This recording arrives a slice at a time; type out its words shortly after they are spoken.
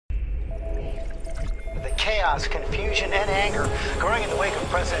chaos, confusion, and anger growing in the wake of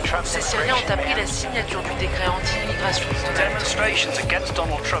President Trump's Ces Syriens ont appris la immigration signature du décret anti-immigration. Demonstrations against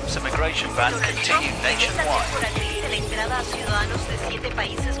Donald Trump's immigration ban continue nationwide.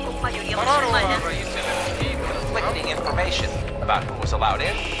 Conflicting information about who was allowed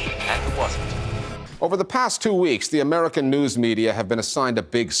in and who wasn't. Over the past 2 weeks, the American news media have been assigned a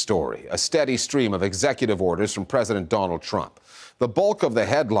big story, a steady stream of executive orders from President Donald Trump. The bulk of the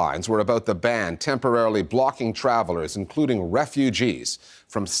headlines were about the ban temporarily blocking travelers, including refugees,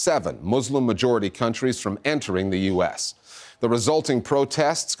 from 7 Muslim-majority countries from entering the U.S. The resulting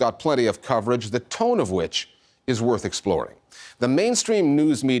protests got plenty of coverage, the tone of which is worth exploring. The mainstream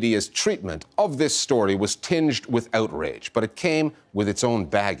news media's treatment of this story was tinged with outrage, but it came with its own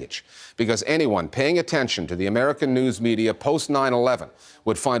baggage, because anyone paying attention to the American news media post 9/11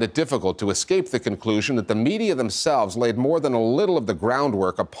 would find it difficult to escape the conclusion that the media themselves laid more than a little of the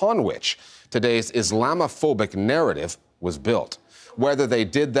groundwork upon which today's Islamophobic narrative was built. Whether they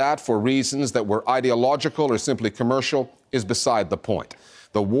did that for reasons that were ideological or simply commercial is beside the point.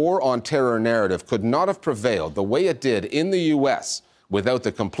 The war on terror narrative could not have prevailed the way it did in the U.S. without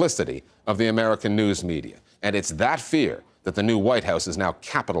the complicity of the American news media. And it's that fear that the new White House is now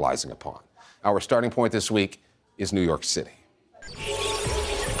capitalizing upon. Our starting point this week is New York City.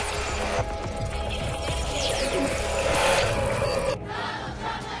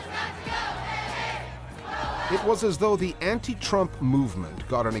 It was as though the anti-Trump movement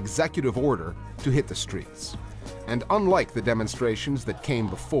got an executive order to hit the streets. And unlike the demonstrations that came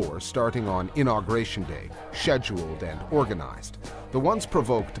before, starting on Inauguration Day, scheduled and organized, the ones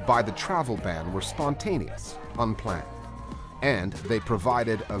provoked by the travel ban were spontaneous, unplanned. And they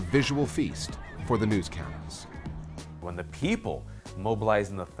provided a visual feast for the news cameras. When the people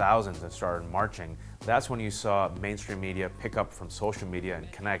mobilized in the thousands and started marching, that's when you saw mainstream media pick up from social media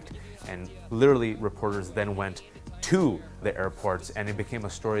and connect, and literally reporters then went to the airports, and it became a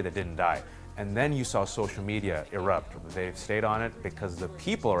story that didn't die. And then you saw social media erupt. They've stayed on it because the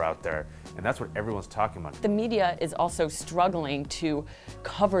people are out there, and that's what everyone's talking about. The media is also struggling to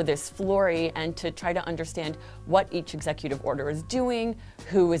cover this flurry and to try to understand what each executive order is doing,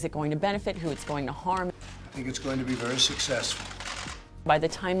 who is it going to benefit, who it's going to harm. I think it's going to be very successful. By the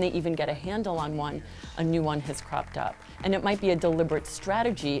time they even get a handle on one, a new one has cropped up. And it might be a deliberate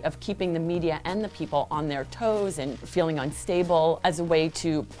strategy of keeping the media and the people on their toes and feeling unstable as a way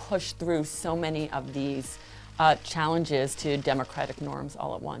to push through so many of these challenges to democratic norms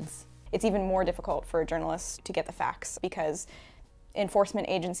all at once. It's even more difficult for journalists to get the facts because enforcement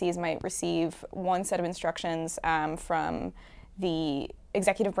agencies might receive one set of instructions from the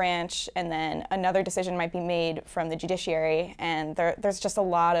executive branch, and then another decision might be made from the judiciary, and there's just a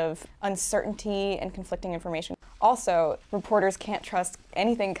lot of uncertainty and conflicting information. Also, reporters can't trust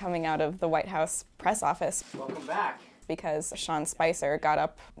anything coming out of the White House press office. Welcome back. Because Sean Spicer got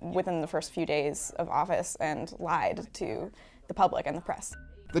up within the first few days of office and lied to the public and the press.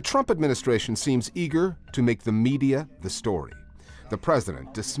 The Trump administration seems eager to make the media the story. The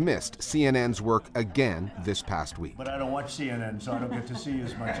president dismissed CNN's work again this past week. But I don't watch CNN, so I don't get to see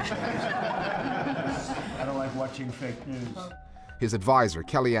as much as I don't like watching fake news. His advisor,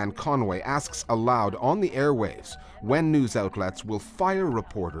 Kellyanne Conway, asks aloud on the airwaves when news outlets will fire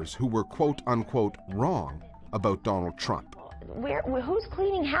reporters who were quote-unquote wrong about Donald Trump. Who's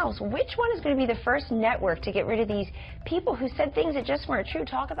cleaning house? Which one is going to be the first network to get rid of these people who said things that just weren't true?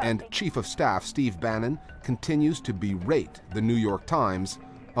 Talk about And Chief of Staff Steve Bannon continues to berate the New York Times,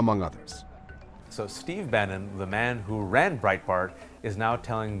 among others. So Steve Bannon, the man who ran Breitbart, is now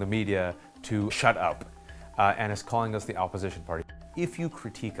telling the media to shut up and is calling us the opposition party. If you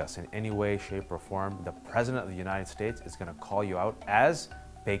critique us in any way, shape, or form, the President of the United States is going to call you out as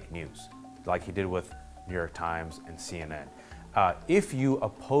fake news, like he did with New York Times and CNN. If you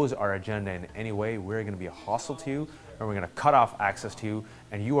oppose our agenda in any way, we're going to be hostile to you, and we're going to cut off access to you,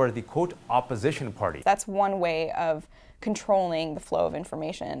 and you are the, quote, opposition party. That's one way of controlling the flow of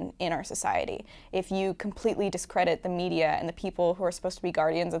information in our society. If you completely discredit the media and the people who are supposed to be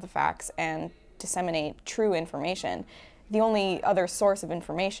guardians of the facts and disseminate true information, the only other source of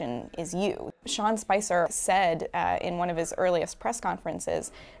information is you. Sean Spicer said in one of his earliest press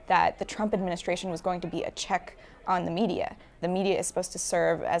conferences that the Trump administration was going to be a check on the media. The media is supposed to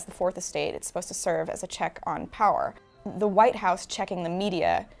serve as the fourth estate. It's supposed to serve as a check on power. The White House checking the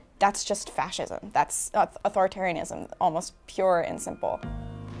media, that's just fascism. That's authoritarianism, almost pure and simple.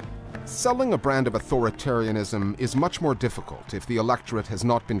 Selling a brand of authoritarianism is much more difficult if the electorate has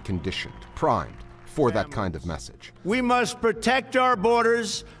not been conditioned, primed, for that kind of message. We must protect our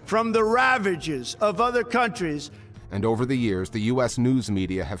borders from the ravages of other countries. And over the years, the U.S. news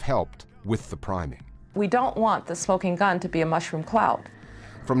media have helped with the priming. We don't want the smoking gun to be a mushroom cloud.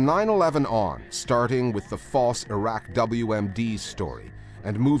 From 9/11 on, starting with the false Iraq WMD story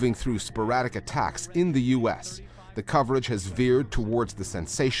and moving through sporadic attacks in the U.S., the coverage has veered towards the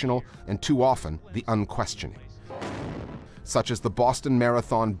sensational and too often the unquestioning. Such as the Boston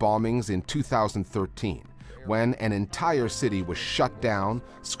Marathon bombings in 2013, when an entire city was shut down,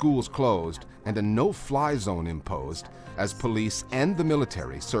 schools closed, and a no-fly zone imposed as police and the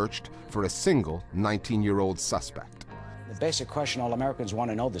military searched for a single 19-year-old suspect. The basic question all Americans want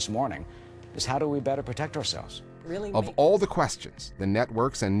to know this morning is, how do we better protect ourselves? Of all the questions the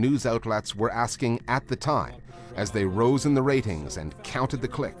networks and news outlets were asking at the time, as they rose in the ratings and counted the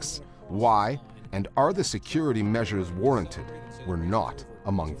clicks, why and are the security measures warranted, were not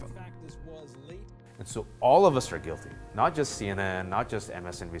among them. And so all of us are guilty, not just CNN, not just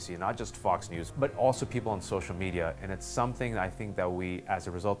MSNBC, not just Fox News, but also people on social media. And it's something I think that we, as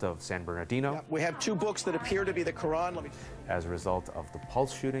a result of San Bernardino, we have two books that appear to be the Quran. As a result of the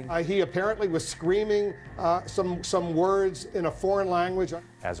Pulse shooting. He apparently was screaming some words in a foreign language.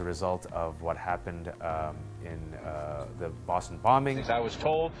 As a result of what happened in the Boston bombing. I was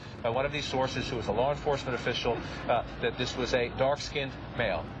told by one of these sources, who was a law enforcement official, that this was a dark-skinned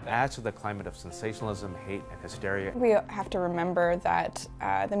male. Adds to the climate of sensationalism, hate, and hysteria. We have to remember that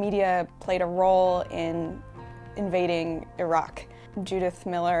the media played a role in invading Iraq. Judith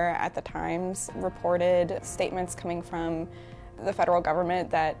Miller at the Times reported statements coming from the federal government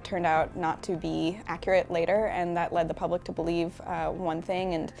that turned out not to be accurate later, and that led the public to believe one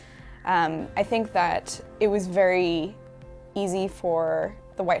thing. And I think that it was very easy for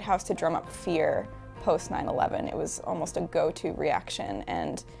the White House to drum up fear post 9/11. It was almost a go-to reaction,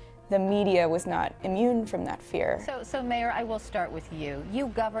 and the media was not immune from that fear. So Mayor, I will start with you. You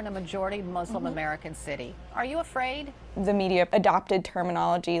govern a majority Muslim American city. Are you afraid? The media adopted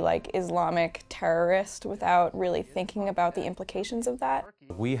terminology like Islamic terrorist without really thinking about the implications of that.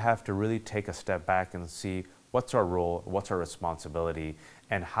 We have to really take a step back and see what's our role, what's our responsibility,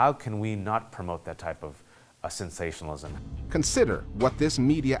 and how can we not promote that type of sensationalism. Consider what this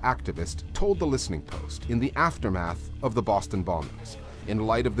media activist told the Listening Post in the aftermath of the Boston bombings, in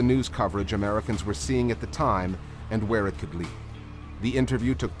light of the news coverage Americans were seeing at the time and where it could lead. The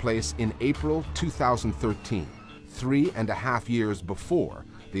interview took place in April 2013, 3.5 years before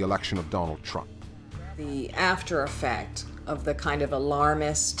the election of Donald Trump. The after effect of the kind of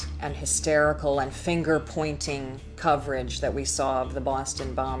alarmist and hysterical and finger-pointing coverage that we saw of the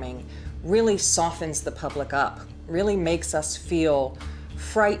Boston bombing really softens the public up, really makes us feel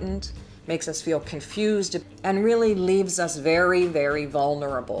frightened, makes us feel confused, and really leaves us very, very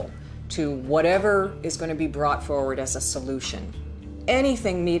vulnerable to whatever is going to be brought forward as a solution.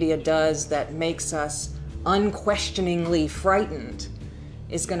 Anything media does that makes us unquestioningly frightened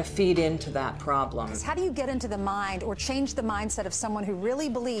is going to feed into that problem. How do you get into the mind or change the mindset of someone who really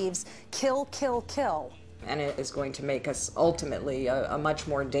believes kill, kill, kill? And it is going to make us ultimately a much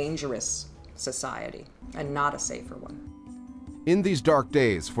more dangerous society and not a safer one. In these dark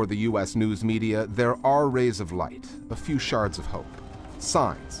days for the U.S. news media, there are rays of light, a few shards of hope,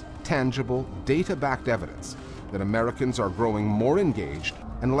 signs, tangible, data-backed evidence that Americans are growing more engaged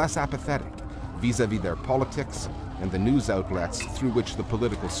and less apathetic vis-à-vis their politics and the news outlets through which the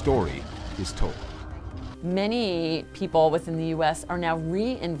political story is told. Many people within the U.S. are now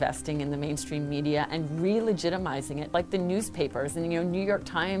reinvesting in the mainstream media and re-legitimizing it, like the newspapers. And New York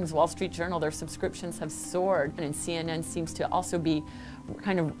Times, Wall Street Journal, their subscriptions have soared. And CNN seems to also be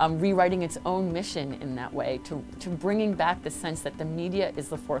kind of rewriting its own mission in that way, to bringing back the sense that the media is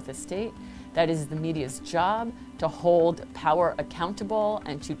the fourth estate. That is the media's job to hold power accountable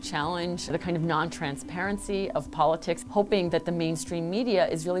and to challenge the kind of non-transparency of politics, hoping that the mainstream media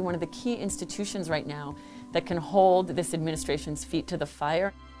is really one of the key institutions right now that can hold this administration's feet to the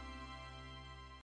fire.